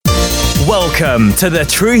Welcome to the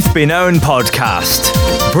Truth Be Known podcast,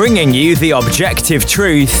 bringing you the objective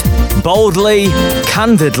truth boldly,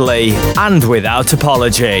 candidly, and without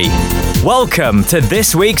apology. Welcome to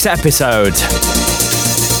this week's episode.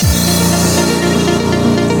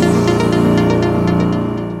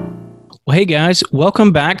 Well, hey guys,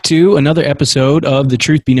 welcome back to another episode of the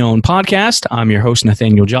Truth Be Known podcast. I'm your host,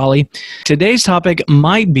 Nathaniel Jolly. Today's topic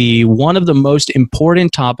might be one of the most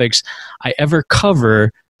important topics I ever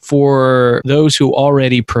cover for those who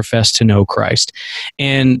already profess to know Christ.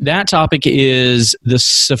 And that topic is the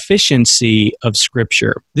sufficiency of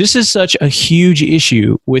Scripture. This is such a huge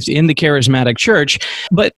issue within the charismatic church,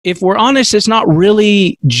 but if we're honest, it's not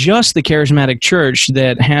really just the charismatic church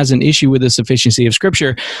that has an issue with the sufficiency of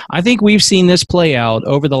Scripture. I think we've seen this play out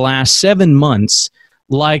over the last 7 months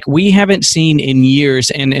like we haven't seen in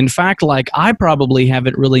years, and in fact, like I probably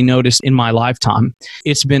haven't really noticed in my lifetime.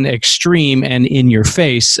 It's been extreme and in your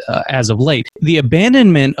face as of late. The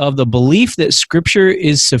abandonment of the belief that Scripture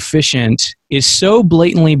is sufficient is so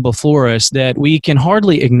blatantly before us that we can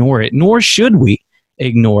hardly ignore it, nor should we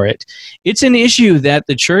ignore it. It's an issue that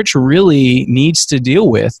the church really needs to deal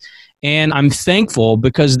with. And I'm thankful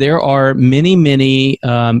because there are many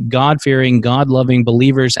God-fearing, God-loving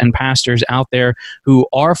believers and pastors out there who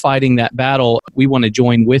are fighting that battle. We want to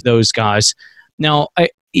join with those guys. Now,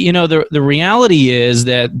 the reality is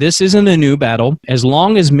that this isn't a new battle. As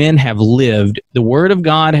long as men have lived, the Word of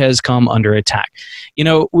God has come under attack.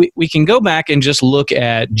 We can go back and just look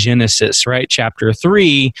at Genesis, right? Chapter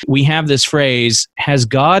 3, we have this phrase, has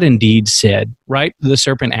God indeed said, right? The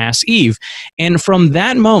serpent asked Eve. And from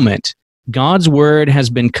that moment, God's Word has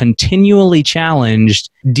been continually challenged,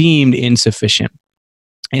 deemed insufficient.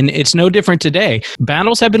 And it's no different today.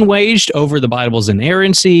 Battles have been waged over the Bible's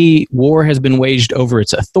inerrancy, war has been waged over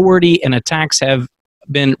its authority, and attacks have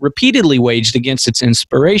been repeatedly waged against its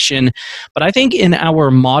inspiration. But I think in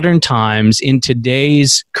our modern times, in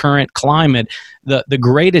today's current climate, the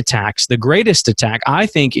greatest attack, I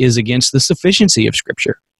think, is against the sufficiency of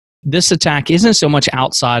Scripture. This attack isn't so much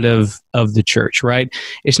outside of the church, right?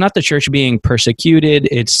 It's not the church being persecuted.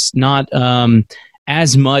 It's not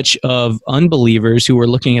as much of unbelievers who are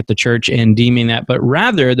looking at the church and deeming that, but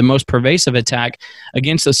rather the most pervasive attack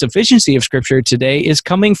against the sufficiency of Scripture today is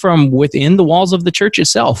coming from within the walls of the church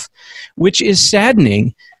itself, which is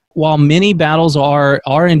saddening. While many battles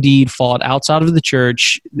are indeed fought outside of the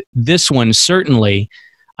church, this one certainly,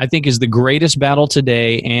 I think, is the greatest battle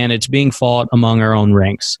today, and it's being fought among our own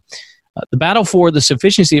ranks. The battle for the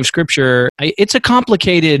sufficiency of Scripture, it's a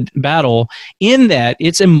complicated battle in that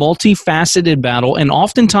it's a multifaceted battle, and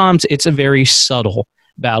oftentimes it's a very subtle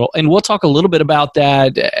battle. And we'll talk a little bit about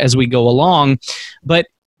that as we go along, but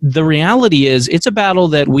the reality is it's a battle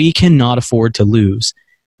that we cannot afford to lose.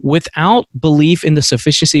 Without belief in the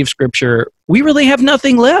sufficiency of Scripture, we really have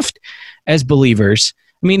nothing left as believers.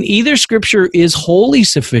 I mean, either Scripture is wholly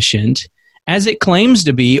sufficient, as it claims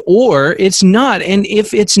to be, or it's not. And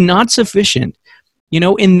if it's not sufficient,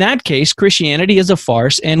 in that case, Christianity is a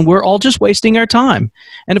farce, and we're all just wasting our time.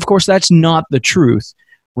 And of course, that's not the truth,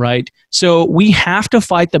 right? So we have to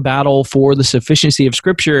fight the battle for the sufficiency of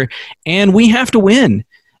Scripture, and we have to win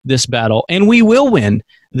this battle, and we will win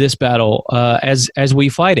this battle as we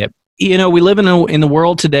fight it. We live in the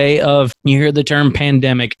world today of, you hear the term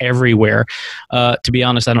pandemic everywhere. To be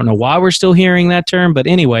honest, I don't know why we're still hearing that term, but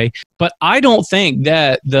anyway. But I don't think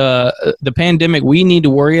that the pandemic we need to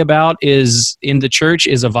worry about is in the church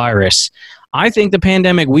is a virus. I think the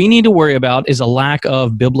pandemic we need to worry about is a lack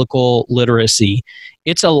of biblical literacy.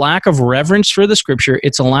 It's a lack of reverence for the Scripture.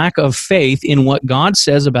 It's a lack of faith in what God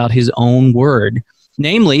says about His own Word,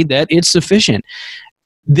 namely that it's sufficient.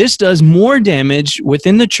 This does more damage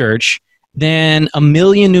within the church than a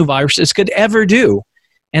million new viruses could ever do.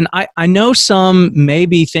 And I know some may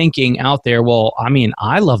be thinking out there, well, I mean,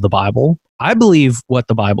 I love the Bible. I believe what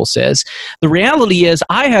the Bible says. The reality is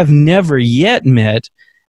I have never yet met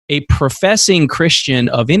a professing Christian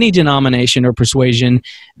of any denomination or persuasion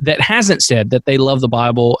that hasn't said that they love the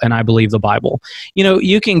Bible and I believe the Bible.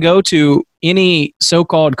 You can go to any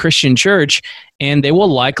so-called Christian church and they will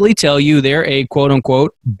likely tell you they're a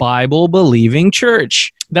quote-unquote Bible-believing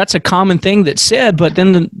church. That's a common thing that's said, but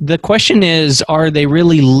then the question is, are they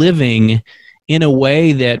really living in a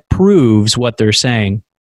way that proves what they're saying?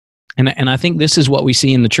 And I think this is what we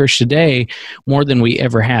see in the church today more than we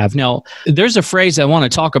ever have. Now, there's a phrase I want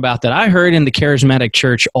to talk about that I heard in the charismatic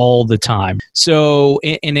church all the time. So,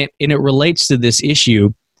 and it relates to this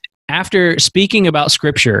issue. After speaking about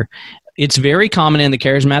Scripture, it's very common in the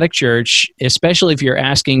charismatic church, especially if you're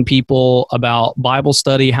asking people about Bible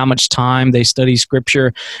study, how much time they study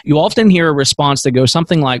Scripture. You often hear a response that goes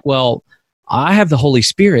something like, well, I have the Holy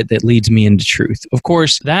Spirit that leads me into truth. Of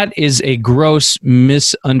course, that is a gross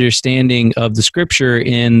misunderstanding of the scripture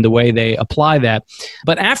in the way they apply that.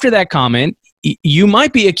 But after that comment, you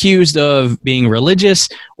might be accused of being religious,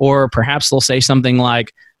 or perhaps they'll say something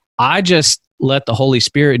like, I just let the Holy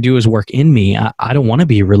Spirit do his work in me. I don't want to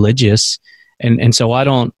be religious. And so I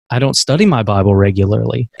don't study my Bible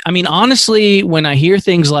regularly. I mean, honestly, when I hear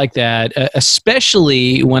things like that,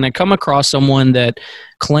 especially when I come across someone that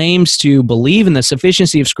claims to believe in the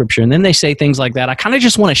sufficiency of Scripture, and then they say things like that, I kind of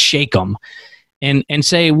just want to shake them and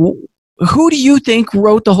say, who do you think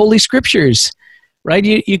wrote the Holy Scriptures? Right?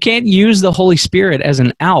 You can't use the Holy Spirit as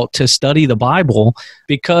an out to study the Bible,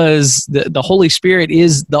 because the Holy Spirit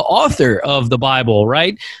is the author of the Bible,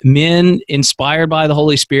 right? Men inspired by the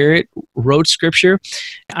Holy Spirit wrote Scripture.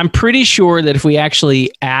 I'm pretty sure that if we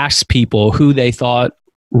actually asked people who they thought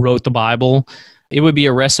wrote the Bible, it would be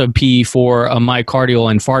a recipe for a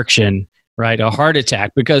myocardial infarction, right? A heart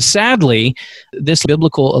attack. Because sadly, this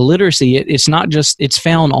biblical illiteracy, it's not just, it's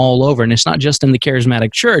found all over, and it's not just in the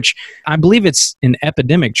charismatic church. I believe it's an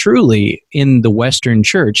epidemic truly in the Western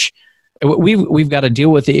church. We've got to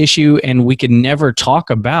deal with the issue, and we can never talk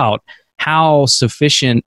about how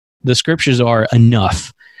sufficient the scriptures are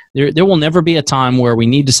enough. There will never be a time where we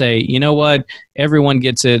need to say, you know what, everyone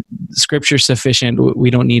gets it, Scripture's sufficient,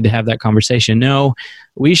 we don't need to have that conversation. No,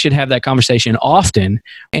 we should have that conversation often,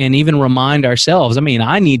 and even remind ourselves. I mean,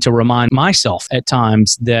 I need to remind myself at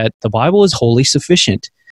times that the Bible is wholly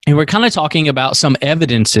sufficient. And we're kind of talking about some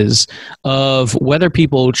evidences of whether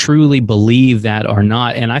people truly believe that or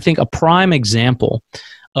not. And I think a prime example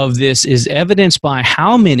of this is evidenced by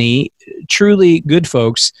how many truly good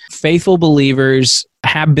folks, faithful believers,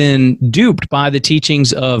 have been duped by the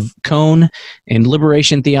teachings of Cone and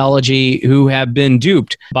liberation theology, who have been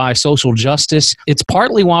duped by social justice. It's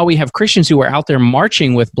partly why we have Christians who are out there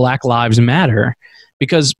marching with Black Lives Matter,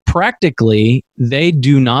 because practically they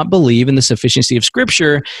do not believe in the sufficiency of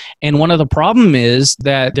Scripture. And one of the problems is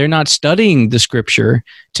that they're not studying the Scripture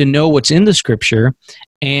to know what's in the Scripture.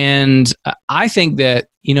 And I think that,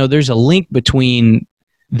 there's a link between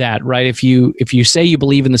that, right? If you say you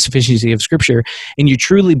believe in the sufficiency of Scripture and you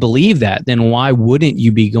truly believe that, then why wouldn't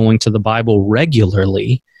you be going to the Bible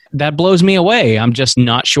regularly? That blows me away. I'm just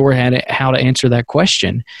not sure how to answer that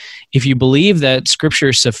question. If you believe that Scripture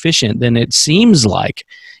is sufficient, then it seems like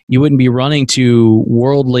you wouldn't be running to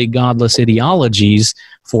worldly, godless ideologies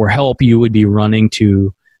for help. You would be running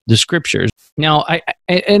to the Scriptures. Now,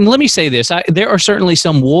 and let me say this. There are certainly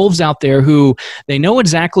some wolves out there who they know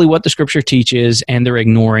exactly what the Scripture teaches and they're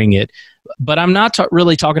ignoring it. But I'm not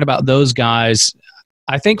really talking about those guys.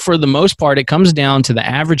 I think for the most part, it comes down to the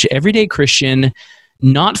average everyday Christian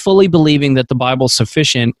not fully believing that the Bible is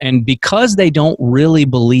sufficient. And because they don't really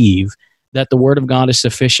believe that the Word of God is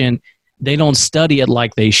sufficient, they don't study it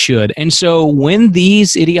like they should. And so when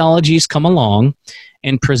these ideologies come along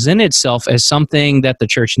and present itself as something that the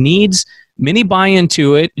church needs, many buy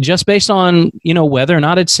into it just based on, whether or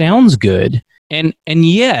not it sounds good. And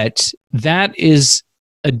yet that is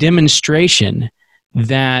a demonstration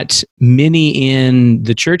that many in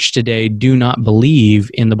the church today do not believe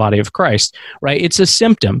in the body of Christ, right? It's a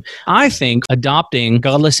symptom. I think adopting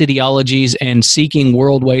godless ideologies and seeking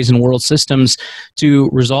world ways and world systems to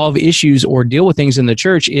resolve issues or deal with things in the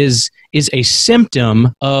church is a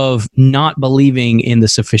symptom of not believing in the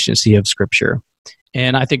sufficiency of Scripture.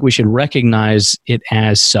 And I think we should recognize it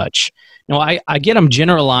as such. Now, I get I'm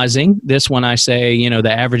generalizing this when I say,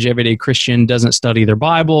 the average everyday Christian doesn't study their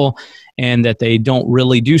Bible and that they don't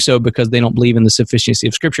really do so because they don't believe in the sufficiency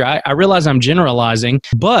of Scripture. I realize I'm generalizing,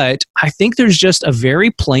 but I think there's just a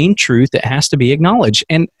very plain truth that has to be acknowledged.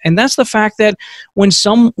 And that's the fact that when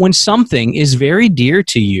something is very dear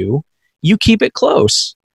to you, you keep it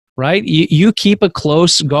close, right? You keep a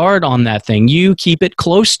close guard on that thing. You keep it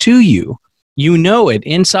close to you. You know it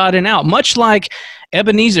inside and out, much like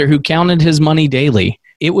Ebenezer, who counted his money daily.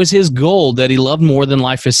 It was his gold that he loved more than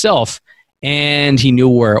life itself, and he knew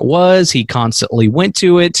where it was. He constantly went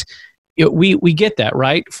to it. We get that,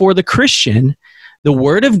 right? For the Christian, the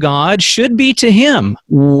Word of God should be to him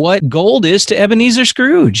what gold is to Ebenezer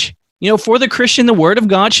Scrooge. For the Christian, the Word of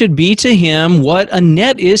God should be to him what a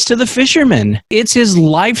net is to the fisherman. It's his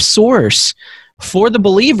life source. For the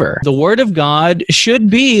believer, the Word of God should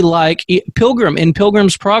be like Pilgrim in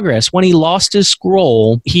Pilgrim's Progress. When he lost his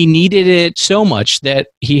scroll, he needed it so much that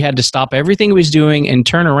he had to stop everything he was doing and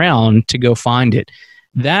turn around to go find it.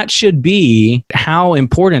 That should be how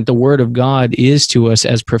important the Word of God is to us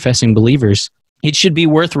as professing believers. It should be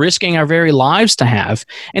worth risking our very lives to have.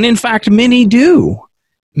 And in fact, many do.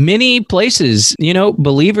 Many places,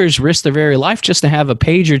 believers risk their very life just to have a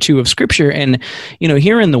page or two of scripture. And,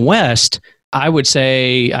 here in the West, I would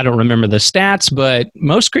say, I don't remember the stats, but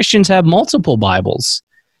most Christians have multiple Bibles.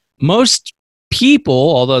 Most people,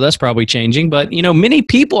 although that's probably changing, but, many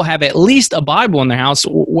people have at least a Bible in their house,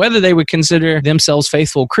 whether they would consider themselves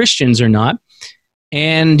faithful Christians or not.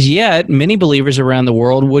 And yet, many believers around the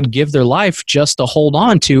world would give their life just to hold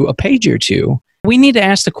on to a page or two. We need to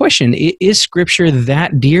ask the question, is Scripture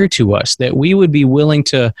that dear to us that we would be willing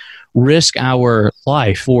to risk our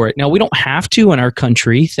life for it? Now, we don't have to in our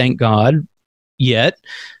country, thank God, yet.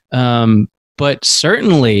 But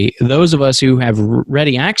certainly, those of us who have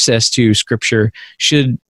ready access to Scripture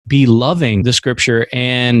should be loving the Scripture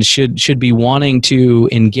and should be wanting to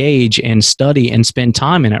engage and study and spend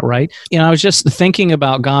time in it, right? I was just thinking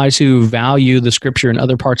about guys who value the Scripture in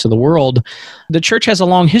other parts of the world. The church has a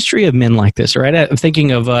long history of men like this, right? I'm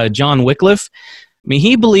thinking of John Wycliffe.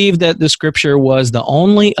 He believed that the Scripture was the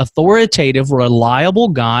only authoritative, reliable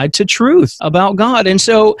guide to truth about God. And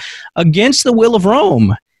so, against the will of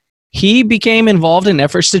Rome, he became involved in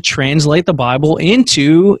efforts to translate the Bible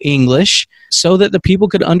into English so that the people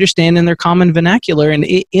could understand in their common vernacular. And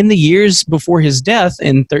in the years before his death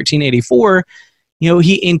in 1384,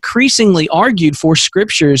 he increasingly argued for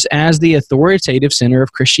Scriptures as the authoritative center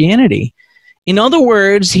of Christianity. In other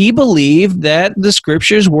words, he believed that the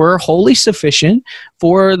Scriptures were wholly sufficient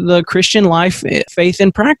for the Christian life, faith,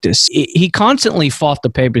 and practice. He constantly fought the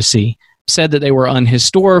papacy, said that they were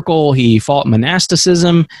unhistorical. He fought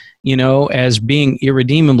monasticism, as being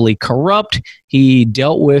irredeemably corrupt. He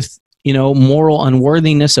dealt with, moral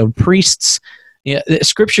unworthiness of priests.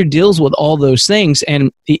 Scripture deals with all those things,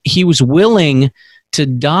 and he was willing to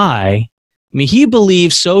die. He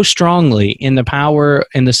believed so strongly in the power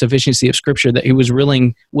and the sufficiency of Scripture that he was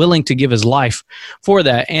willing to give his life for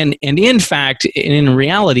that. And in fact, in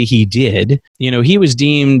reality, he did. He was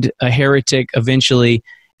deemed a heretic eventually,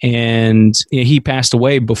 and he passed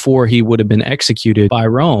away before he would have been executed by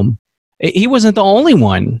Rome. He wasn't the only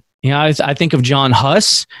one. I think of John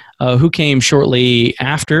Huss, who came shortly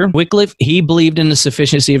after Wycliffe. He believed in the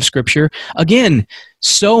sufficiency of Scripture. Again,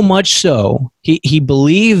 so much so, he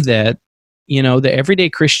believed that, the everyday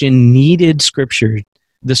Christian needed Scripture,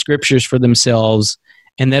 the Scriptures for themselves,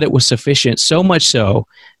 and that it was sufficient, so much so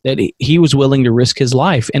that he was willing to risk his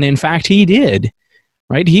life. And in fact, he did.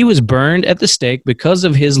 Right? He was burned at the stake because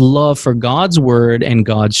of his love for God's word and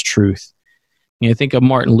God's truth. I think of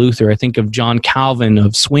Martin Luther, I think of John Calvin,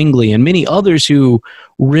 of Zwingli, and many others who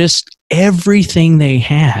risked everything they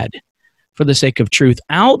had for the sake of truth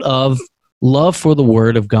out of love for the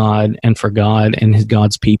word of God and for God and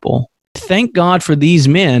God's people. Thank God for these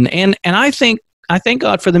men. And I thank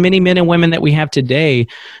God for the many men and women that we have today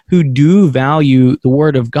who do value the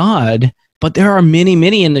word of God. But there are many,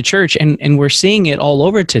 many in the church, and we're seeing it all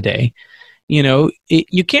over today.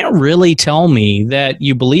 You can't really tell me that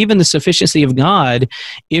you believe in the sufficiency of God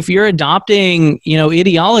if you're adopting,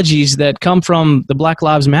 ideologies that come from the Black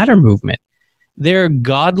Lives Matter movement. They're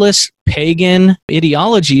godless, pagan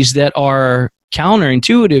ideologies that are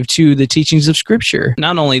counterintuitive to the teachings of Scripture.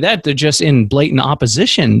 Not only that, they're just in blatant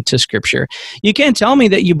opposition to Scripture. You can't tell me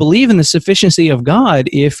that you believe in the sufficiency of God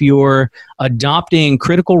if you're adopting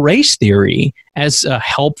critical race theory as a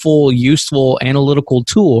helpful, useful, analytical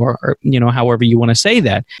tool, or however you want to say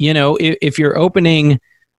that. If you're opening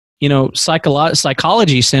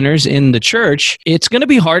psychology centers in the church, it's going to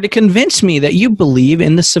be hard to convince me that you believe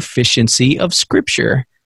in the sufficiency of Scripture.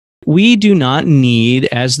 We do not need,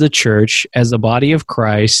 as the church, as the body of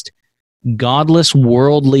Christ, godless,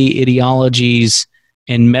 worldly ideologies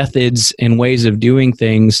and methods and ways of doing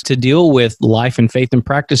things to deal with life and faith and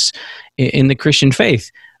practice in the Christian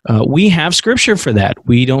faith. We have Scripture for that.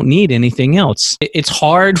 We don't need anything else. It's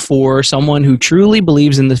hard for someone who truly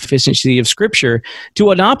believes in the sufficiency of Scripture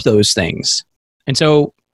to adopt those things. And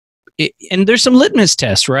so, and there's some litmus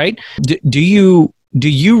tests, right? Do you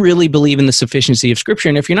really believe in the sufficiency of Scripture?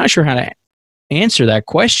 And if you're not sure how to answer that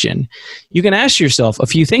question, you can ask yourself a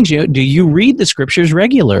few things. Do you read the Scriptures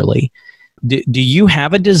regularly? Do you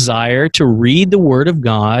have a desire to read the Word of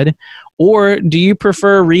God, or do you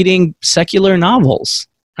prefer reading secular novels?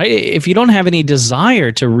 Right? If you don't have any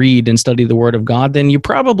desire to read and study the Word of God, then you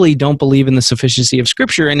probably don't believe in the sufficiency of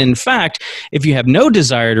Scripture. And in fact, if you have no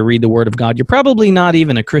desire to read the Word of God, you're probably not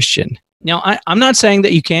even a Christian. Now, I'm not saying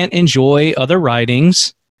that you can't enjoy other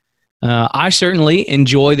writings. I certainly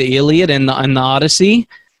enjoy the Iliad and the Odyssey.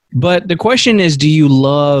 But the question is, do you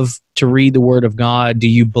love to read the Word of God? Do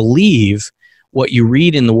you believe what you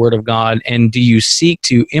read in the Word of God? And do you seek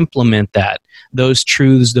to implement those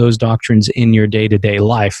truths, those doctrines in your day-to-day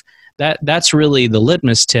life? That's really the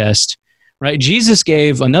litmus test, right? Jesus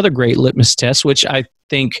gave another great litmus test, which I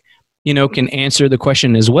think, can answer the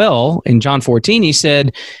question as well. In John 14, he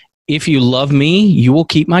said, if you love me, you will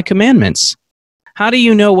keep my commandments. How do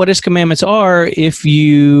you know what his commandments are if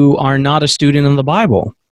you are not a student of the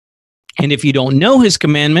Bible? And if you don't know his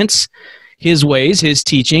commandments, his ways, his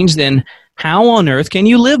teachings, then how on earth can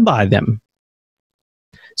you live by them?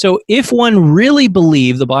 So if one really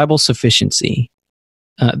believed the Bible's sufficiency,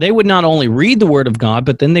 they would not only read the Word of God,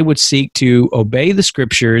 but then they would seek to obey the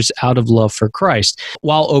Scriptures out of love for Christ.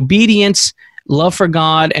 While obedience, love for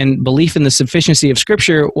God, and belief in the sufficiency of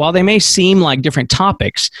Scripture, while they may seem like different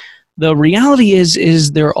topics, the reality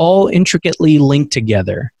is they're all intricately linked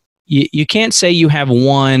together. You can't say you have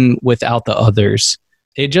one without the others.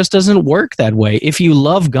 It just doesn't work that way. If you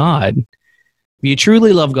love God, if you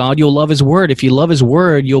truly love God, you'll love His Word. If you love His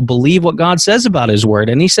Word, you'll believe what God says about His Word,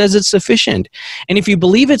 and He says it's sufficient. And if you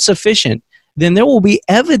believe it's sufficient, then there will be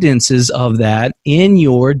evidences of that in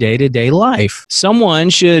your day-to-day life. Someone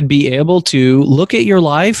should be able to look at your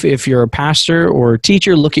life, if you're a pastor or a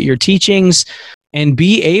teacher, look at your teachings, and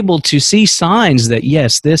be able to see signs that,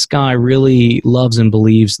 yes, this guy really loves and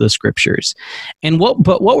believes the Scriptures. And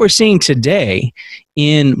what we're seeing today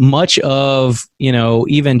in much of,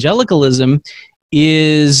 evangelicalism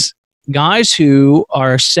is guys who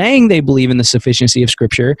are saying they believe in the sufficiency of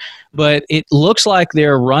Scripture, but it looks like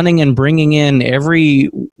they're running and bringing in every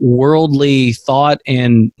worldly thought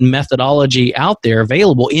and methodology out there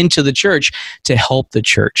available into the church to help the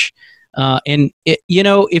church.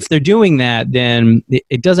 If they're doing that, then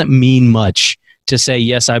it doesn't mean much to say,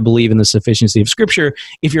 yes, I believe in the sufficiency of Scripture,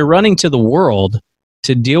 if you're running to the world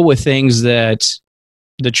to deal with things that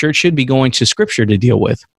the church should be going to Scripture to deal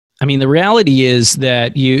with. I mean, the reality is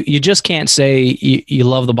that you just can't say you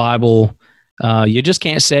love the Bible. You just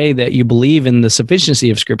can't say that you believe in the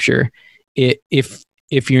sufficiency of Scripture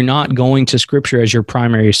if you're not going to Scripture as your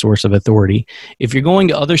primary source of authority. If you're going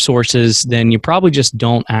to other sources, then you probably just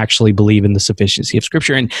don't actually believe in the sufficiency of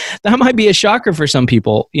Scripture. And that might be a shocker for some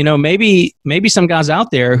people. Maybe some guys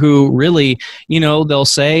out there who really, they'll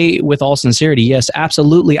say with all sincerity, yes,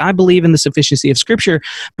 absolutely, I believe in the sufficiency of Scripture.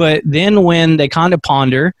 But then when they kind of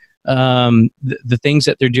ponder the things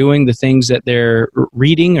that they're doing, the things that they're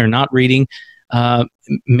reading or not reading,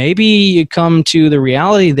 maybe you come to the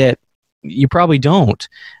reality that you probably don't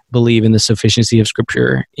believe in the sufficiency of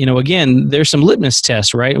Scripture. Again, there's some litmus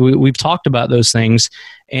tests, right? We've talked about those things.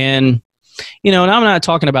 And, and I'm not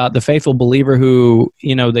talking about the faithful believer who,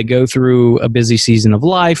 they go through a busy season of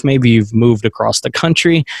life. Maybe you've moved across the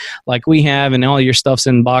country like we have and all your stuff's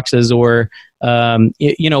in boxes, or,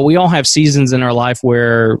 we all have seasons in our life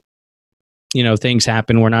where things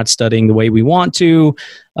happen. We're not studying the way we want to.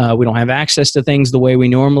 We don't have access to things the way we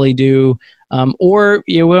normally do. Or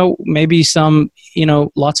maybe some,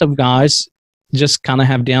 lots of guys just kind of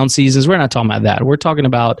have down seasons. We're not talking about that. We're talking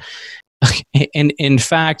about, in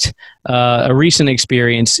fact, a recent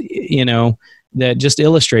experience, that just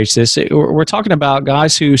illustrates this. We're talking about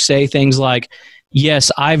guys who say things like,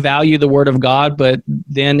 yes, I value the Word of God, but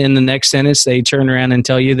then in the next sentence, they turn around and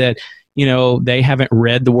tell you that, they haven't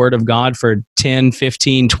read the Word of God for 10,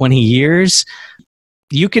 15, 20 years.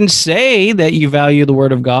 You can say that you value the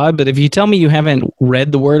Word of God, but if you tell me you haven't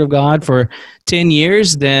read the Word of God for 10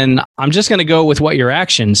 years, then I'm just going to go with what your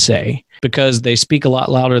actions say, because they speak a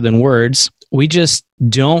lot louder than words. We just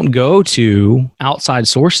don't go to outside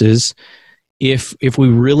sources if we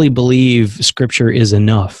really believe Scripture is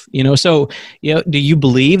enough. So do you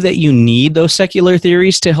believe that you need those secular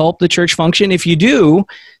theories to help the church function? If you do,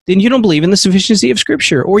 then you don't believe in the sufficiency of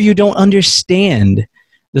Scripture, or you don't understand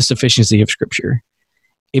the sufficiency of Scripture.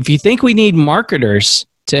 If you think we need marketers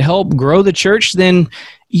to help grow the church, then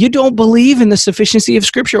you don't believe in the sufficiency of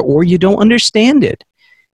Scripture, or you don't understand it.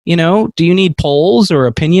 Do you need polls or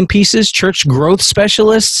opinion pieces, church growth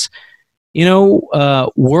specialists,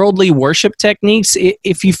 worldly worship techniques?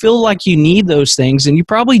 If you feel like you need those things, then you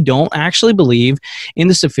probably don't actually believe in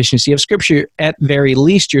the sufficiency of Scripture. At very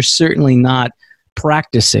least, you're certainly not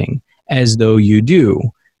practicing as though you do.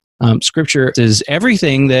 Scripture is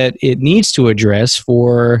everything that it needs to address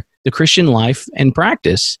for the Christian life and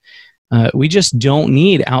practice. We just don't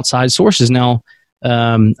need outside sources. Now,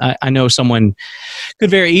 I know someone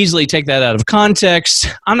could very easily take that out of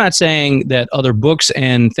context. I'm not saying that other books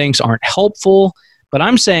and things aren't helpful, but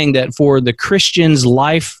I'm saying that for the Christian's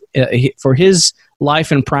life, for his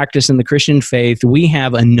life and practice in the Christian faith, we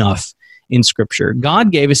have enough in Scripture. God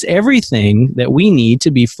gave us everything that we need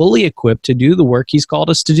to be fully equipped to do the work He's called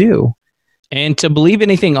us to do. And to believe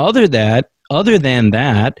anything other than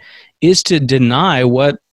that is to deny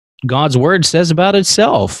what God's Word says about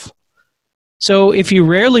itself. So if you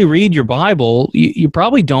rarely read your Bible, you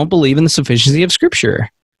probably don't believe in the sufficiency of Scripture.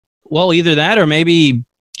 Well, either that or maybe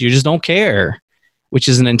you just don't care, which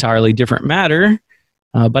is an entirely different matter.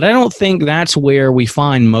 But I don't think that's where we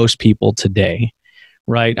find most people today,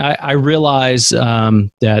 right? I realize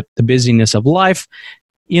that the busyness of life,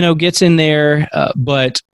 gets in there,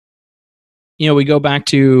 but we go back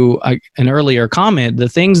to an earlier comment, the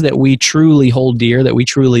things that we truly hold dear, that we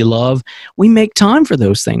truly love, we make time for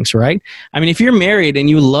those things, right? I mean, if you're married and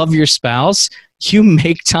you love your spouse, you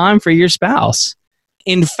make time for your spouse.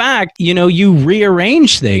 In fact, you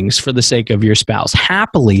rearrange things for the sake of your spouse,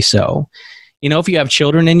 happily so. If you have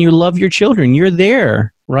children and you love your children, you're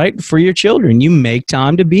there, right, for your children. You make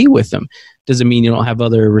time to be with them. Doesn't mean you don't have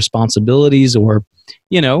other responsibilities or,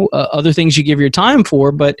 other things you give your time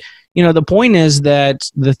for, but the point is that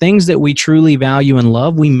the things that we truly value and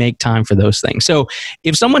love, we make time for those things. So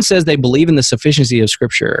if someone says they believe in the sufficiency of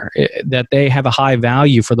Scripture, that they have a high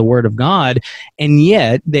value for the Word of God, and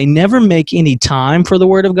yet they never make any time for the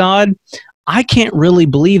Word of God, I can't really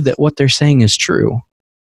believe that what they're saying is true,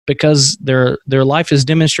 because their life is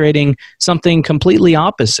demonstrating something completely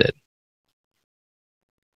opposite.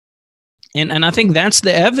 And I think that's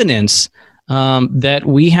the evidence that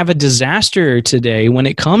we have a disaster today when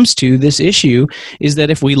it comes to this issue, is that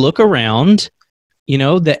if we look around,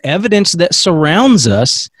 the evidence that surrounds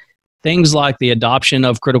us, things like the adoption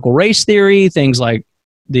of critical race theory, things like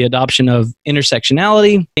the adoption of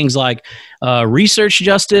intersectionality, things like research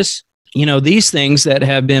justice, these things that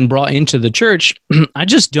have been brought into the church, I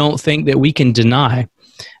just don't think that we can deny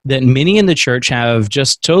that many in the church have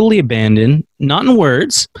just totally abandoned, not in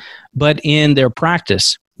words, but in their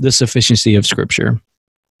practice, the sufficiency of Scripture.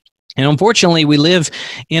 And unfortunately, we live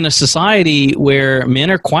in a society where men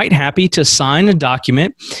are quite happy to sign a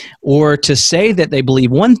document or to say that they believe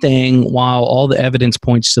one thing while all the evidence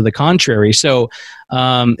points to the contrary. So,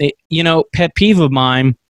 pet peeve of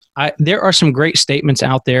mine, there are some great statements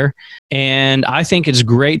out there, and I think it's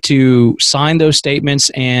great to sign those statements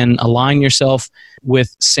and align yourself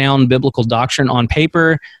with sound biblical doctrine on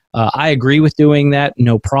paper. I agree with doing that,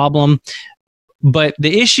 no problem. But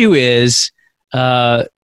the issue is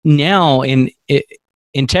now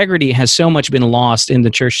integrity has so much been lost in the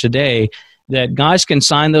church today that guys can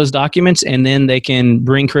sign those documents and then they can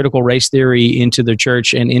bring critical race theory into their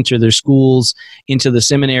church and into their schools, into the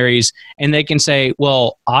seminaries, and they can say,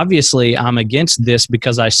 well, obviously I'm against this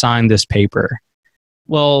because I signed this paper.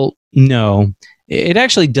 Well, no. It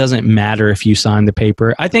actually doesn't matter if you sign the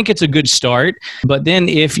paper. I think it's a good start, but then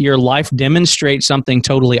if your life demonstrates something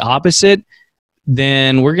totally opposite,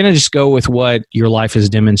 then we're going to just go with what your life is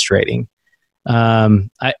demonstrating.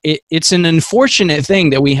 It's an unfortunate thing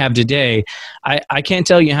that we have today. I can't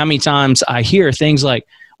tell you how many times I hear things like,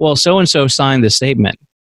 well, so-and-so signed the statement.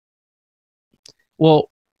 Well,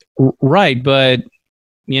 right, but,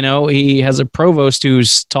 he has a provost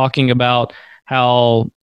who's talking about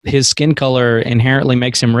how his skin color inherently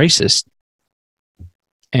makes him racist.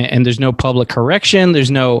 And there's no public correction.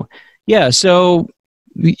 So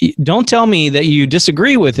don't tell me that you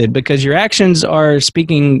disagree with it, because your actions are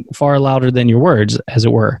speaking far louder than your words, as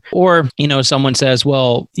it were. Or, someone says,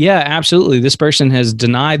 well, yeah, absolutely, this person has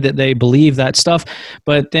denied that they believe that stuff,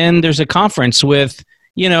 but then there's a conference with,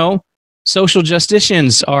 social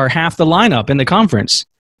justicians are half the lineup in the conference.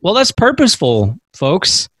 Well, that's purposeful,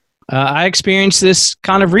 folks. I experienced this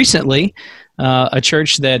kind of recently, a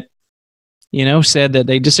church that said that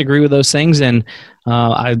they disagree with those things. And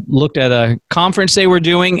I looked at a conference they were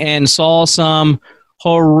doing and saw some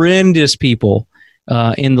horrendous people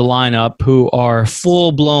in the lineup who are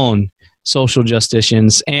full-blown social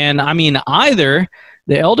justicians. And I mean, either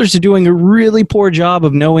the elders are doing a really poor job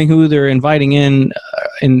of knowing who they're inviting in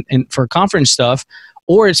for conference stuff,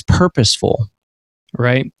 or it's purposeful,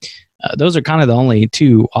 right? Those are kind of the only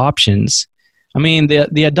two options. I mean,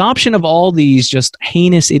 the adoption of all these just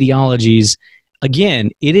heinous ideologies, again,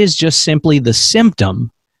 it is just simply the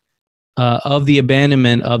symptom of the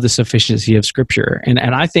abandonment of the sufficiency of Scripture. And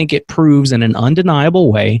I think it proves in an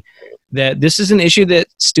undeniable way that this is an issue that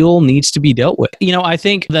still needs to be dealt with. I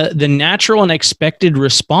think the natural and expected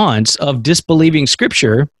response of disbelieving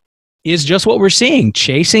Scripture is just what we're seeing,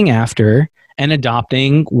 chasing after and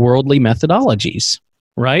adopting worldly methodologies,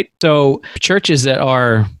 right? So churches that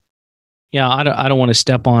are... Yeah, I don't want to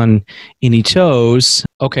step on any toes.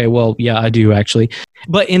 Okay, well, yeah, I do actually.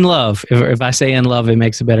 But in love, if I say in love, it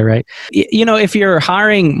makes it better, right? If you're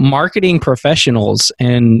hiring marketing professionals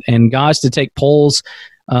and guys to take polls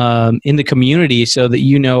in the community so that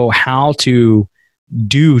you know how to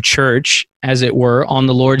do church, as it were, on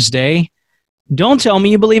the Lord's day, don't tell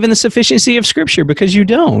me you believe in the sufficiency of Scripture, because you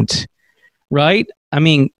don't. right? I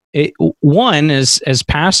mean, one is, as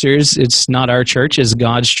pastors, it's not our church, it's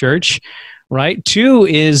God's church, right? Two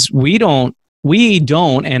is we don't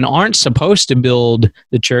and aren't supposed to build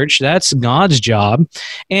the church. That's God's job.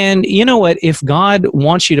 And you know what? If God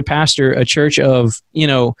wants you to pastor a church of,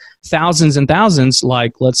 thousands and thousands,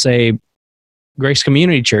 like let's say Grace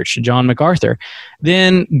Community Church, John MacArthur,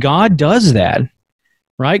 then God does that.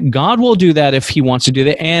 Right? God will do that if he wants to do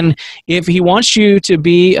that. And if he wants you to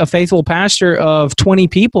be a faithful pastor of 20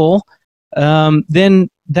 people, then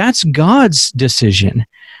that's God's decision,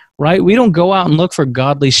 right? We don't go out and look for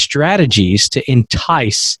godly strategies to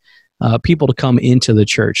entice people to come into the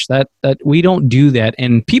church. That we don't do that.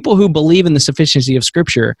 And people who believe in the sufficiency of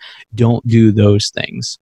Scripture don't do those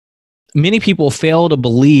things. Many people fail to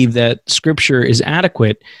believe that Scripture is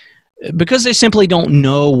adequate because they simply don't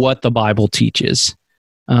know what the Bible teaches.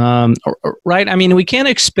 Right? I mean, we can't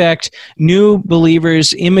expect new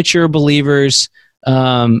believers, immature believers,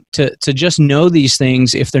 to just know these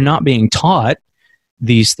things if they're not being taught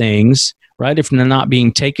these things, right? If they're not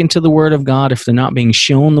being taken to the Word of God, if they're not being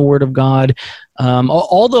shown the Word of God.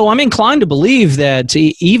 Although I'm inclined to believe that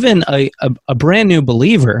even a brand new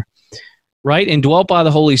believer, right, indwelt by the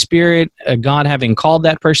Holy Spirit, God having called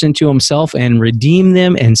that person to himself and redeemed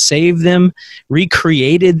them and saved them,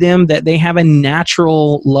 recreated them, that they have a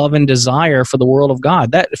natural love and desire for the world of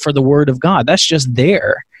God, for the Word of God. That's just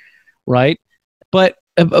there, right? But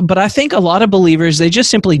I think a lot of believers, they just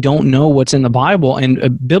simply don't know what's in the Bible,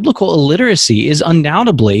 and biblical illiteracy is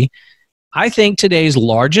undoubtedly, I think, today's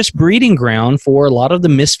largest breeding ground for a lot of the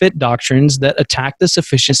misfit doctrines that attack the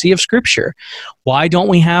sufficiency of Scripture. Why don't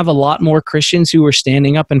we have a lot more Christians who are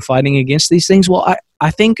standing up and fighting against these things? Well,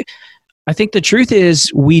 I think the truth is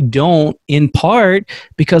we don't, in part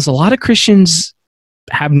because a lot of Christians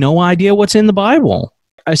have no idea what's in the Bible.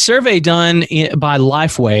 A survey done by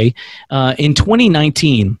Lifeway in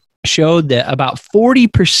 2019 showed that about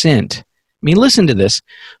 40%, I mean, listen to this.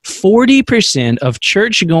 40% of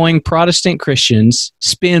church-going Protestant Christians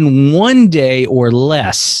spend one day or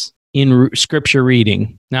less in Scripture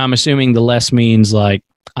reading. Now, I'm assuming the less means like,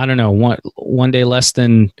 I don't know, one day less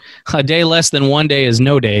than, a day less than one day is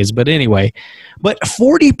no days. But anyway, but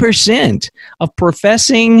 40% of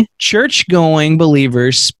professing church-going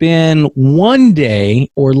believers spend one day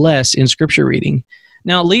or less in Scripture reading.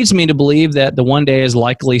 Now, it leads me to believe that the one day is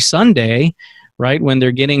likely Sunday, right, when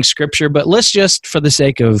they're getting Scripture. But let's just, for the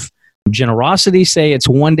sake of generosity, say it's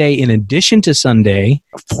one day in addition to Sunday.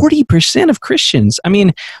 40% of Christians. I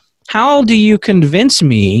mean, how do you convince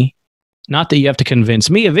me, not that you have to convince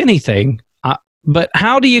me of anything, but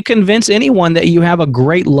how do you convince anyone that you have a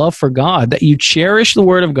great love for God, that you cherish the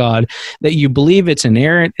Word of God, that you believe it's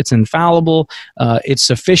inerrant, it's infallible, it's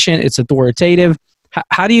sufficient, it's authoritative?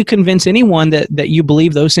 How do you convince anyone that you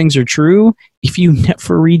believe those things are true if you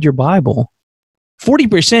never read your Bible?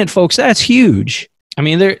 40%, folks, that's huge. I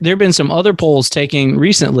mean, there have been some other polls taken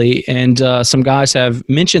recently, and some guys have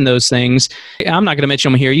mentioned those things. I'm not going to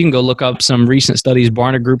mention them here. You can go look up some recent studies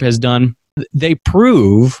Barna Group has done. They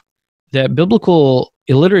prove that biblical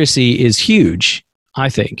illiteracy is huge, I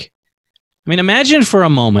think. I mean, imagine for a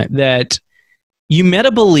moment that you met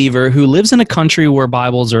a believer who lives in a country where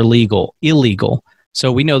Bibles are illegal.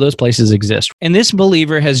 So we know those places exist. And this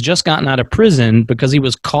believer has just gotten out of prison because he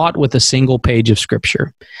was caught with a single page of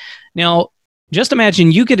Scripture. Now, just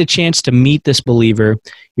imagine you get a chance to meet this believer.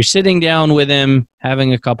 You're sitting down with him,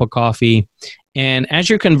 having a cup of coffee, and as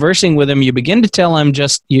you're conversing with him, you begin to tell him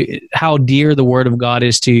how dear the Word of God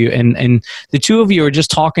is to you. And the two of you are just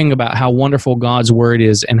talking about how wonderful God's Word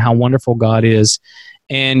is and how wonderful God is.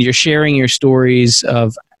 And you're sharing your stories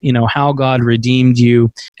of how God redeemed you.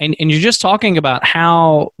 And you're just talking about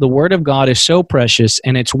how the Word of God is so precious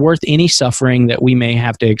and it's worth any suffering that we may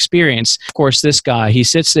have to experience. Of course, this guy, he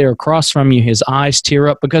sits there across from you, his eyes tear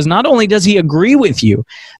up, because not only does he agree with you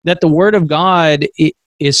that the Word of God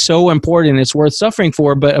is so important, it's worth suffering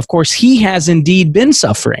for, but of course, he has indeed been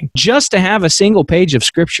suffering just to have a single page of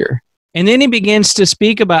Scripture. And then he begins to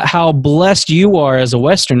speak about how blessed you are as a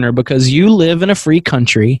Westerner because you live in a free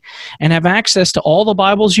country and have access to all the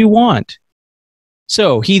Bibles you want.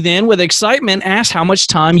 So he then, with excitement, asks how much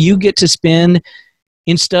time you get to spend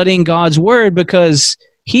in studying God's Word, because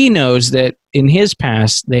he knows that in his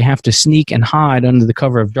past, they have to sneak and hide under the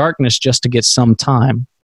cover of darkness just to get some time.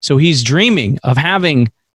 So he's dreaming of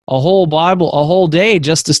having a whole day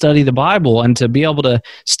just to study the Bible and to be able to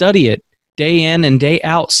study it day in and day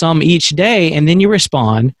out, some each day. And then you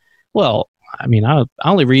respond, well, I mean, I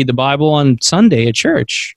only read the Bible on Sunday at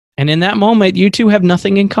church. And in that moment, you two have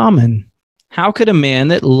nothing in common. How could a man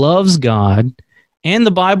that loves God and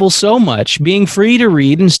the Bible so much, being free to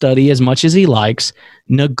read and study as much as he likes,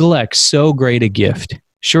 neglects so great a gift.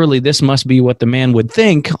 Surely this must be what the man would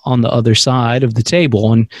think on the other side of the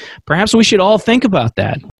table, and perhaps we should all think about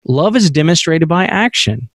that. Love is demonstrated by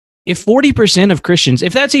action. If 40% of Christians,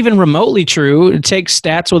 if that's even remotely true, take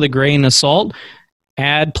stats with a grain of salt,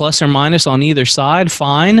 add plus or minus on either side,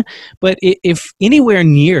 fine. But if anywhere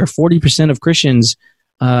near 40% of Christians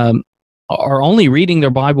are only reading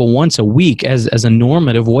their Bible once a week as a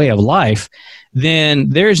normative way of life, then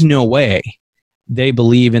there's no way they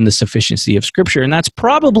believe in the sufficiency of Scripture. And that's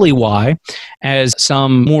probably why, as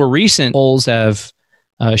some more recent polls have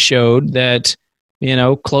showed, that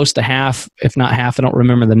close to half, if not half, I don't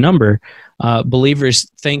remember the number, believers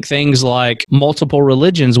think things like multiple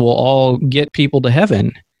religions will all get people to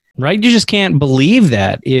heaven, right? You just can't believe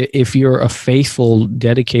that if you're a faithful,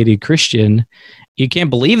 dedicated Christian. You can't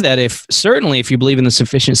believe that certainly if you believe in the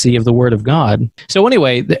sufficiency of the Word of God. So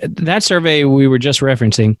anyway, that survey we were just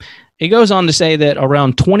referencing, it goes on to say that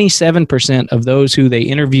around 27% of those who they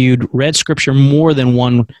interviewed read Scripture more than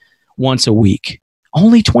once a week.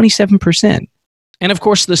 Only 27%. And of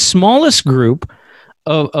course, the smallest group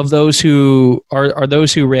of those who are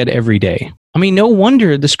those who read every day. I mean, no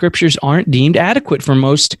wonder the Scriptures aren't deemed adequate for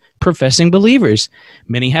most professing believers.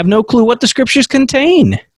 Many have no clue what the Scriptures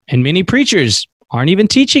contain, and many preachers aren't even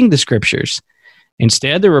teaching the Scriptures.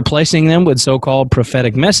 Instead, they're replacing them with so-called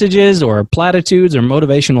prophetic messages or platitudes or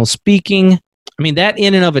motivational speaking. I mean, that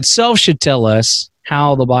in and of itself should tell us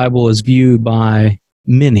how the Bible is viewed by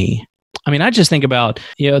many. I mean, I just think about,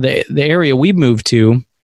 the area we moved to,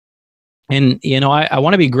 and, I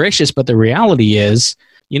want to be gracious, but the reality is,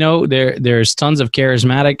 there's tons of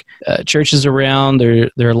charismatic churches around.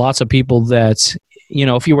 There are lots of people that,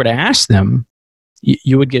 if you were to ask them,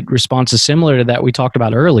 you would get responses similar to that we talked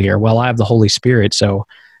about earlier. Well, I have the Holy Spirit, so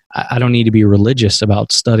I don't need to be religious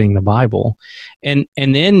about studying the Bible. And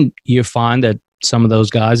then you find that some of those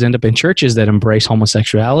guys end up in churches that embrace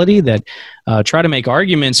homosexuality, that try to make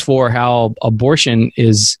arguments for how abortion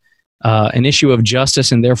is an issue of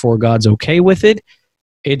justice and therefore God's okay with it.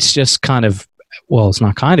 It's just it's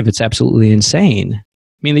not it's absolutely insane.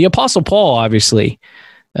 I mean, the Apostle Paul obviously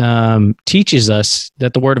teaches us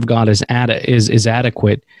that the Word of God is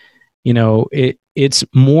adequate. It's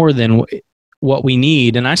more than what we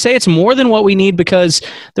need. And I say it's more than what we need because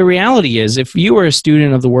the reality is, if you are a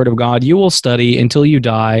student of the Word of God, you will study until you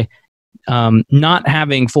die, not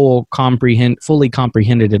having fully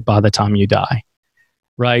comprehended it by the time you die,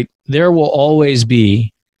 right? There will always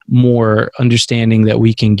be more understanding that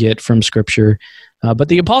we can get from Scripture. But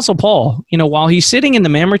the Apostle Paul, while he's sitting in the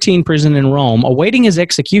Mamertine prison in Rome, awaiting his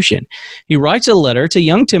execution, he writes a letter to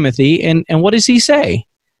young Timothy, and what does he say?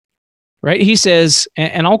 Right? He says,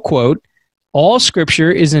 and I'll quote, "All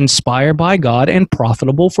Scripture is inspired by God and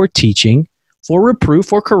profitable for teaching, for reproof,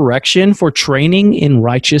 for correction, for training in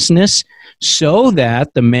righteousness, so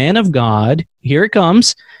that the man of God," here it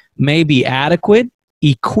comes, "may be adequate,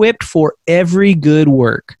 equipped for every good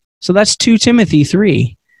work." So that's 2 Timothy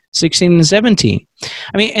 3:16 and 17.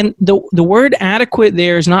 I mean, and the word adequate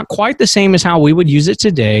there is not quite the same as how we would use it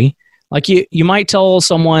today. Like you might tell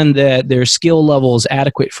someone that their skill level is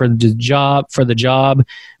adequate for the job,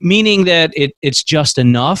 meaning that it's just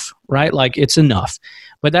enough, right? Like it's enough.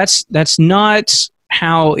 But that's not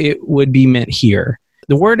how it would be meant here.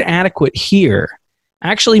 The word adequate here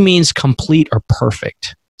actually means complete or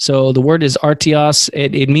perfect. So the word is artios.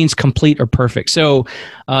 It means complete or perfect. So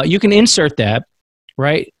you can insert that,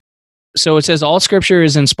 right? So it says, all Scripture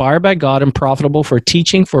is inspired by God and profitable for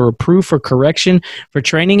teaching, for reproof, for correction, for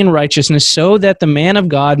training in righteousness, so that the man of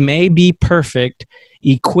God may be perfect,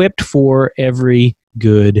 equipped for every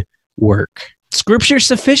good work. Scripture is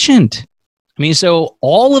sufficient. I mean, so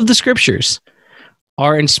all of the Scriptures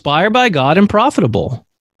are inspired by God and profitable,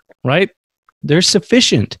 right? They're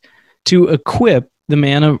sufficient to equip the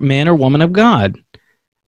man or woman of God.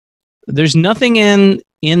 There's nothing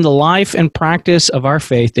in the life and practice of our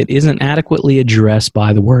faith that isn't adequately addressed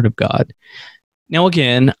by the Word of God. Now,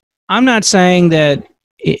 again, I'm not saying that,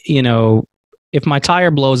 if my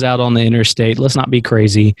tire blows out on the interstate, let's not be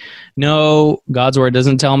crazy. No, God's Word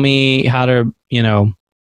doesn't tell me how to,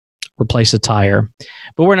 replace a tire.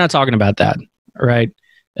 But we're not talking about that, right?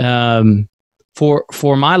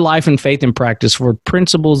 For my life and faith and practice, for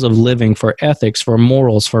principles of living, for ethics, for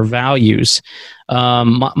morals, for values,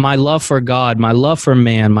 my love for God, my love for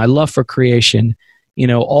man, my love for creation,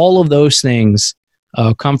 all of those things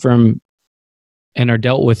come from and are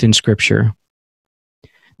dealt with in Scripture.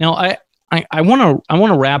 Now, I want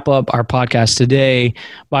to wrap up our podcast today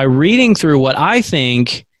by reading through what I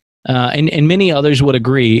think and many others would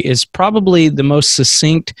agree, is probably the most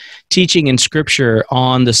succinct teaching in Scripture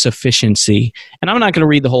on the sufficiency. And I'm not going to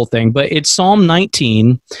read the whole thing, but it's Psalm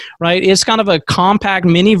 19, right? It's kind of a compact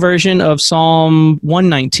mini version of Psalm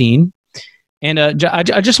 119. And I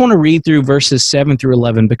just want to read through verses 7 through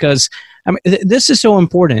 11 because this is so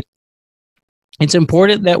important. It's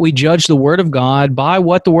important that we judge the Word of God by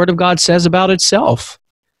what the Word of God says about itself,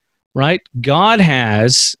 right? God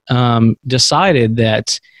has decided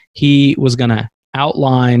that He was going to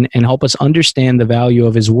outline and help us understand the value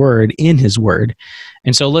of His Word in His Word.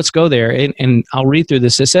 And so let's go there, and I'll read through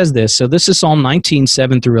this. It says this. So this is Psalm 19,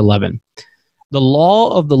 7 through 11. The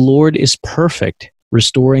law of the Lord is perfect,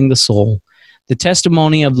 restoring the soul. The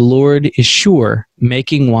testimony of the Lord is sure,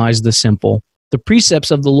 making wise the simple. The precepts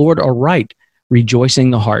of the Lord are right, rejoicing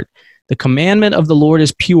the heart. The commandment of the Lord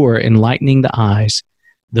is pure, enlightening the eyes.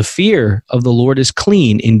 The fear of the Lord is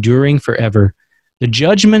clean, enduring forever. The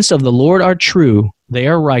judgments of the Lord are true. They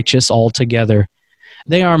are righteous altogether.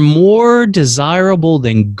 They are more desirable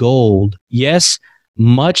than gold. Yes,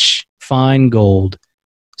 much fine gold.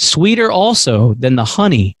 Sweeter also than the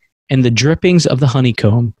honey and the drippings of the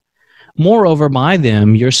honeycomb. Moreover, by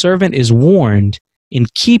them your servant is warned. In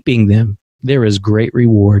keeping them, there is great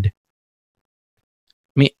reward.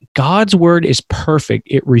 I mean, God's word is perfect.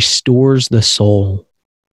 It restores the soul.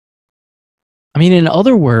 I mean, in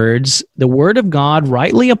other words, the word of God,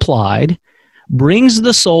 rightly applied, brings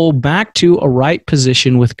the soul back to a right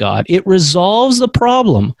position with God. It resolves the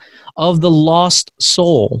problem of the lost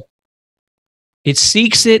soul. It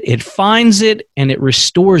seeks it, it finds it, and it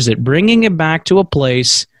restores it, bringing it back to a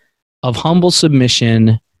place of humble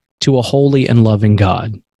submission to a holy and loving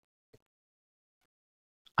God.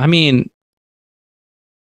 I mean,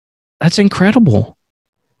 that's incredible.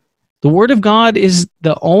 The Word of God is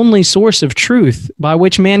the only source of truth by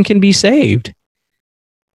which man can be saved,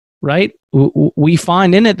 right? We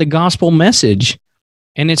find in it the gospel message,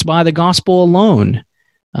 and it's by the gospel alone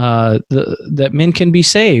that men can be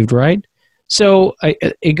saved, right? So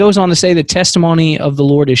it goes on to say the testimony of the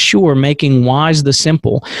Lord is sure, making wise the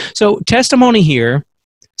simple. So testimony here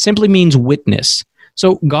simply means witness.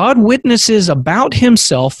 So God witnesses about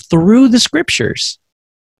Himself through the Scriptures,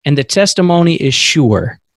 and the testimony is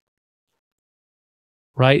sure.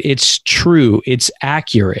 Right? It's true. It's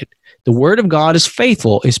accurate. The Word of God is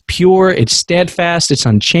faithful. It's pure. It's steadfast. It's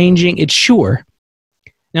unchanging. It's sure.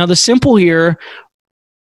 Now, the simple here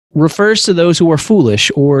refers to those who are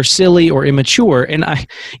foolish or silly or immature. And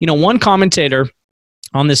one commentator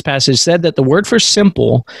on this passage said that the word for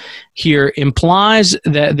simple here implies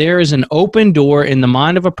that there is an open door in the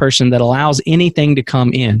mind of a person that allows anything to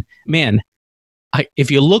come in. Man,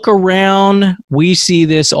 if you look around, we see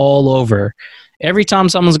this all over. Every time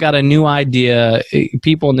someone's got a new idea,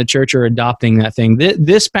 people in the church are adopting that thing.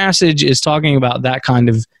 This passage is talking about that kind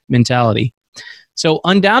of mentality. So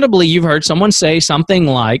undoubtedly, you've heard someone say something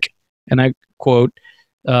like, and I quote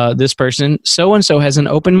this person, so-and-so has an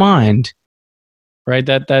open mind, right?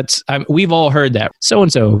 We've all heard that.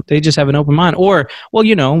 So-and-so, they just have an open mind. Or,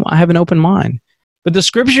 well, I have an open mind. But the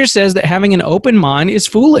Scripture says that having an open mind is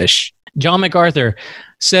foolish. John MacArthur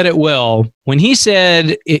said it well when he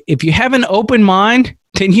said, if you have an open mind,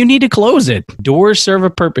 then you need to close it. Doors serve a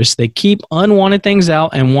purpose. They keep unwanted things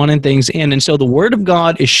out and wanted things in. And so the Word of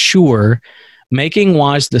God is sure, making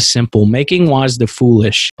wise the simple, making wise the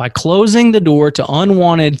foolish, by closing the door to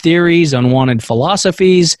unwanted theories, unwanted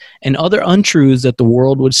philosophies, and other untruths that the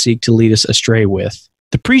world would seek to lead us astray with.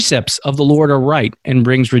 The precepts of the Lord are right and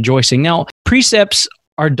brings rejoicing. Now, precepts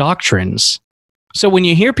are doctrines. So when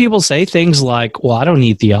you hear people say things like, well, I don't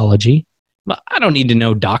need theology, I don't need to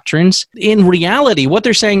know doctrines. In reality, what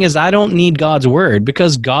they're saying is I don't need God's word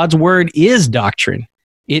because God's word is doctrine.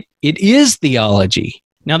 It is theology.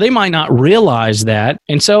 Now, they might not realize that,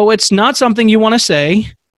 and so it's not something you want to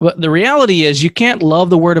say, but the reality is you can't love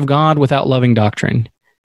the word of God without loving doctrine.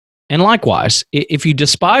 And likewise, if you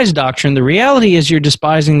despise doctrine, the reality is you're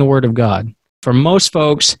despising the word of God. For most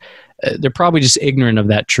folks, they're probably just ignorant of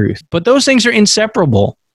that truth. But those things are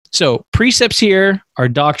inseparable. So precepts here are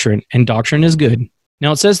doctrine, and doctrine is good.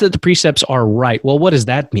 Now, it says that the precepts are right. Well, what does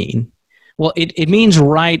that mean? Well, it means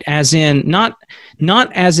right as in, not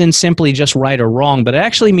as in simply just right or wrong, but it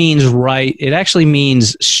actually means right. It actually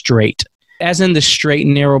means straight, as in the straight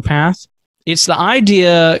and narrow path. It's the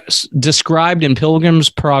idea described in Pilgrim's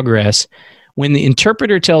Progress when the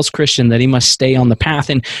interpreter tells Christian that he must stay on the path.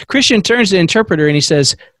 And Christian turns to the interpreter and he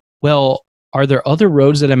says, well, are there other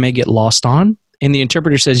roads that I may get lost on? And the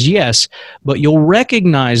interpreter says, yes, but you'll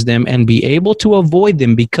recognize them and be able to avoid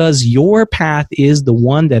them because your path is the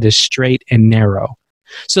one that is straight and narrow.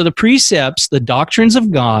 So the precepts, the doctrines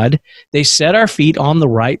of God, they set our feet on the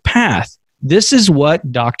right path. This is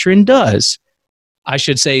what doctrine does. I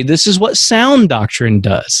should say, this is what sound doctrine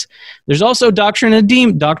does. There's also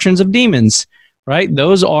doctrines of demons, right?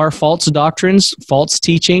 Those are false doctrines, false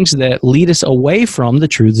teachings that lead us away from the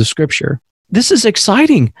truths of Scripture. This is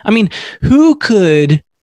exciting. I mean, who could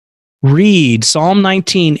read Psalm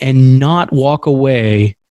 19 and not walk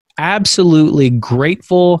away absolutely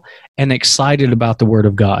grateful and excited about the Word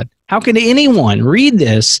of God? How can anyone read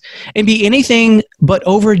this and be anything but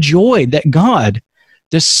overjoyed that God,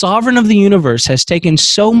 the sovereign of the universe, has taken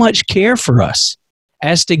so much care for us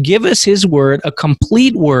as to give us His Word, a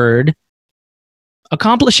complete Word,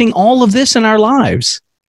 accomplishing all of this in our lives?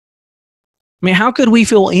 I mean, how could we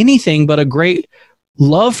feel anything but a great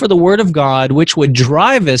love for the Word of God, which would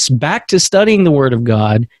drive us back to studying the Word of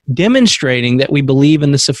God, demonstrating that we believe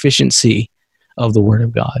in the sufficiency of the Word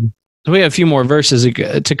of God? So we have a few more verses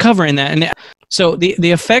to cover in that. And so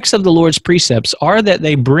the effects of the Lord's precepts are that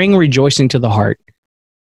they bring rejoicing to the heart.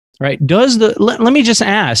 Right? Let me just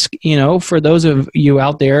ask, for those of you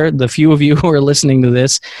out there, the few of you who are listening to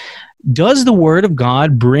this, does the Word of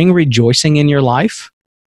God bring rejoicing in your life?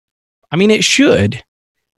 I mean, it should.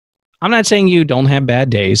 I'm not saying you don't have bad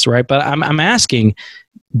days, right? But I'm asking,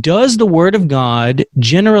 does the Word of God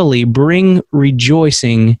generally bring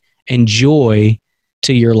rejoicing and joy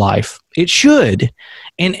to your life? It should.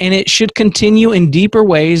 And it should continue in deeper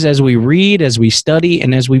ways as we read, as we study,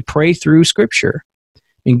 and as we pray through Scripture.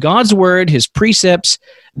 In God's Word, His precepts,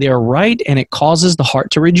 they are right, and it causes the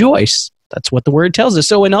heart to rejoice. That's what the Word tells us.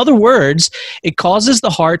 So in other words, it causes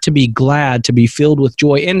the heart to be glad, to be filled with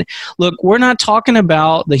joy. And look, we're not talking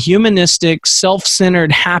about the humanistic,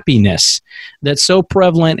 self-centered happiness that's so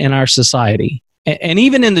prevalent in our society, and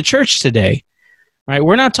even in the church today. Right?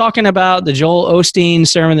 We're not talking about the Joel Osteen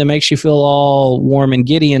sermon that makes you feel all warm and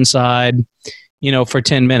giddy inside, for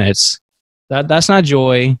 10 minutes. That's not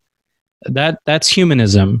joy. That's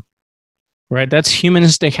humanism, right? That's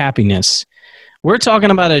humanistic happiness. We're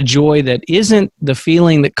talking about a joy that isn't the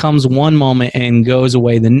feeling that comes one moment and goes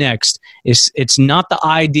away the next. It's not the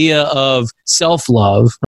idea of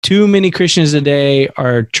self-love. Too many Christians today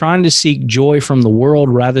are trying to seek joy from the world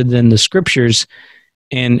rather than the Scriptures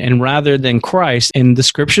and rather than Christ. And the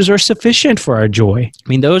Scriptures are sufficient for our joy. I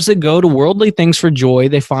mean, those that go to worldly things for joy,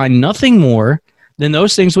 they find nothing more than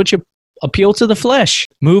those things which appeal to the flesh.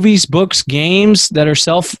 Movies, books, games that are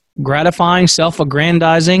self-gratifying,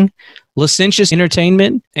 self-aggrandizing, licentious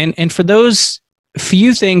entertainment. And for those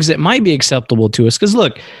few things that might be acceptable to us, because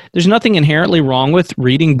look, there's nothing inherently wrong with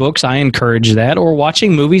reading books. I encourage that. Or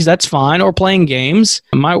watching movies, that's fine. Or playing games.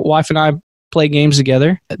 My wife and I play games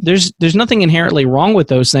together. There's nothing inherently wrong with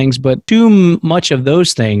those things, but too much of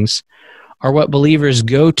those things are what believers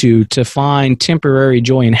go to find temporary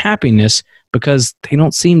joy and happiness, because they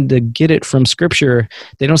don't seem to get it from Scripture.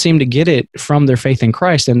 They don't seem to get it from their faith in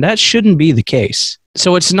Christ, and that shouldn't be the case.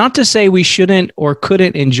 So it's not to say we shouldn't or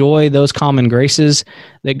couldn't enjoy those common graces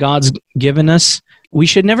that God's given us. We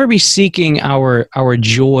should never be seeking our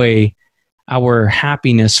joy, our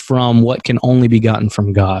happiness from what can only be gotten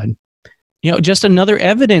from God. Just another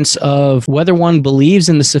evidence of whether one believes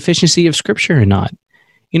in the sufficiency of Scripture or not.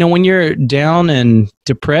 When you're down and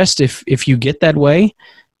depressed, if you get that way,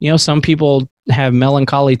 some people have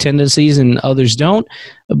melancholy tendencies and others don't.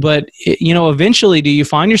 But, eventually, do you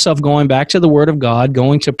find yourself going back to the Word of God,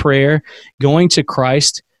 going to prayer, going to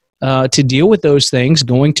Christ to deal with those things,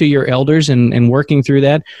 going to your elders and working through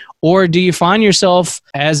that? Or do you find yourself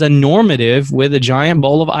as a normative with a giant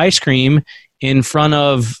bowl of ice cream in front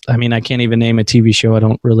of, I can't even name a TV show. I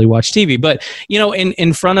don't really watch TV. But,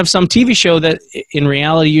 in front of some TV show that in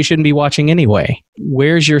reality you shouldn't be watching anyway?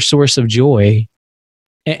 Where's your source of joy?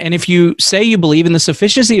 And if you say you believe in the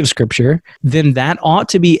sufficiency of Scripture, then that ought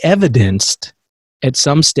to be evidenced at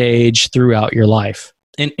some stage throughout your life.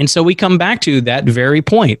 And so we come back to that very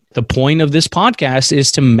point. The point of this podcast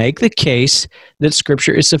is to make the case that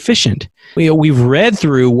Scripture is sufficient. We've read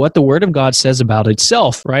through what the Word of God says about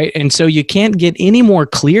itself, right? And so you can't get any more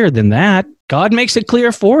clear than that. God makes it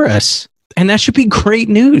clear for us. And that should be great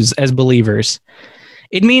news as believers.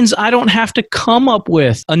 It means I don't have to come up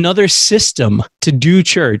with another system to do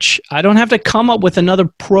church. I don't have to come up with another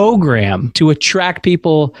program to attract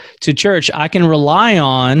people to church. I can rely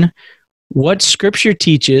on what Scripture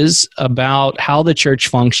teaches about how the church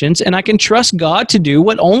functions, and I can trust God to do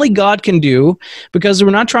what only God can do, because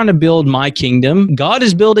we're not trying to build my kingdom. God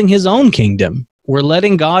is building His own kingdom. We're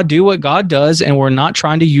letting God do what God does, and we're not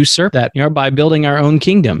trying to usurp that by building our own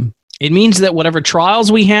kingdom. It means that whatever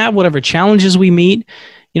trials we have, whatever challenges we meet,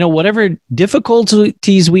 whatever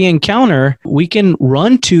difficulties we encounter, we can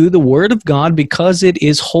run to the Word of God because it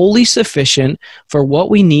is wholly sufficient for what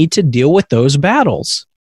we need to deal with those battles.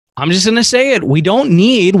 I'm just going to say it. We don't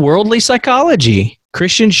need worldly psychology.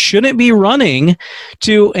 Christians shouldn't be running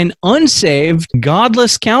to an unsaved,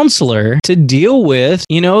 godless counselor to deal with,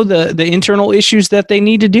 the internal issues that they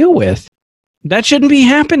need to deal with. That shouldn't be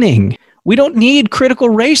happening. We don't need critical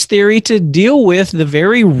race theory to deal with the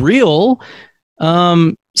very real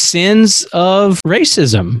sins of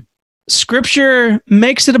racism. Scripture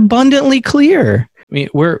makes it abundantly clear. I mean,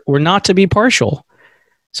 we're not to be partial.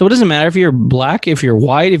 So it doesn't matter if you're black, if you're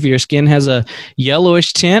white, if your skin has a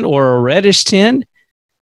yellowish tint or a reddish tint,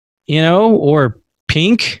 or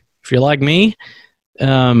pink, if you're like me.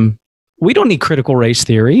 We don't need critical race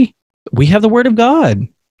theory. We have the Word of God.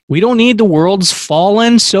 We don't need the world's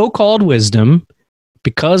fallen so-called wisdom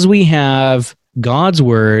because we have God's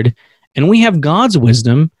Word and we have God's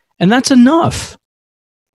wisdom, and that's enough.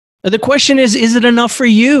 The question is it enough for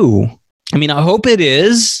you? I mean, I hope it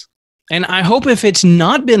is. And I hope if it's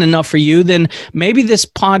not been enough for you, then maybe this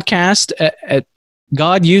podcast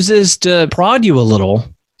God uses to prod you a little,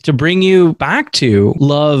 to bring you back to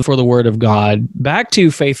love for the Word of God, back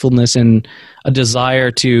to faithfulness and a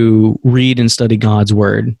desire to read and study God's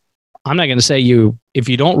Word. I'm not going to say if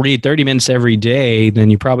you don't read 30 minutes every day, then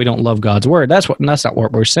you probably don't love God's Word. That's not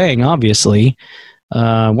what we're saying, obviously.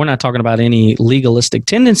 We're not talking about any legalistic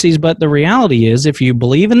tendencies, but the reality is if you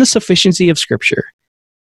believe in the sufficiency of Scripture,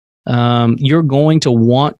 you're going to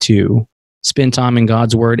want to spend time in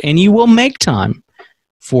God's Word, and you will make time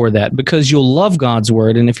for that because you'll love God's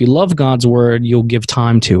Word. And if you love God's Word, you'll give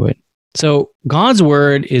time to it. So God's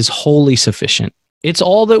Word is wholly sufficient. It's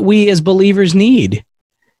all that we as believers need.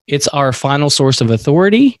 It's our final source of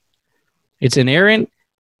authority. It's inerrant.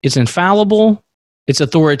 It's infallible. It's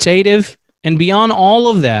authoritative. And beyond all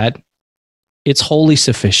of that, it's wholly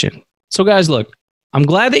sufficient. So guys, look, I'm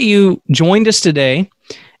glad that you joined us today.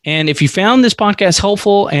 And if you found this podcast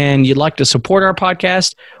helpful and you'd like to support our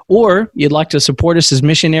podcast, or you'd like to support us as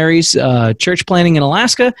missionaries, church planting in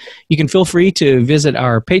Alaska, you can feel free to visit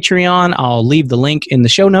our Patreon. I'll leave the link in the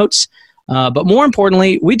show notes. But more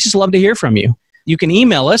importantly, we'd just love to hear from you. You can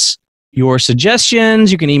email us your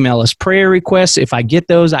suggestions. You can email us prayer requests. If I get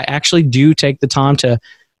those, I actually do take the time to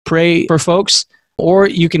pray for folks. Or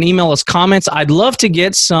you can email us comments. I'd love to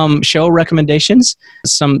get some show recommendations,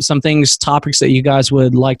 some things, topics that you guys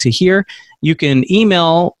would like to hear. You can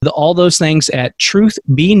email all those things at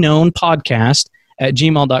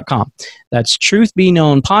truthbeknownpodcast@gmail.com. That's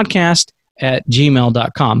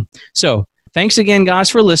truthbeknownpodcast@gmail.com. So thanks again, guys,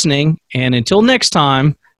 for listening. And until next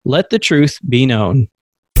time, let the truth be known.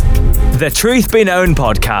 The Truth Be Known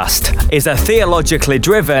podcast is a theologically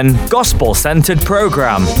driven, gospel-centered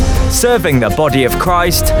program serving the body of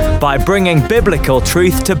Christ by bringing biblical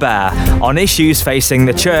truth to bear on issues facing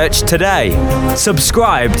the church today.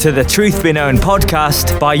 Subscribe to the Truth Be Known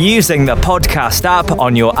podcast by using the podcast app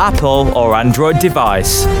on your Apple or Android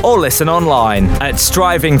device, or listen online at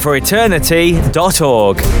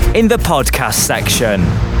strivingforeternity.org in the podcast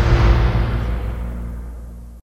section.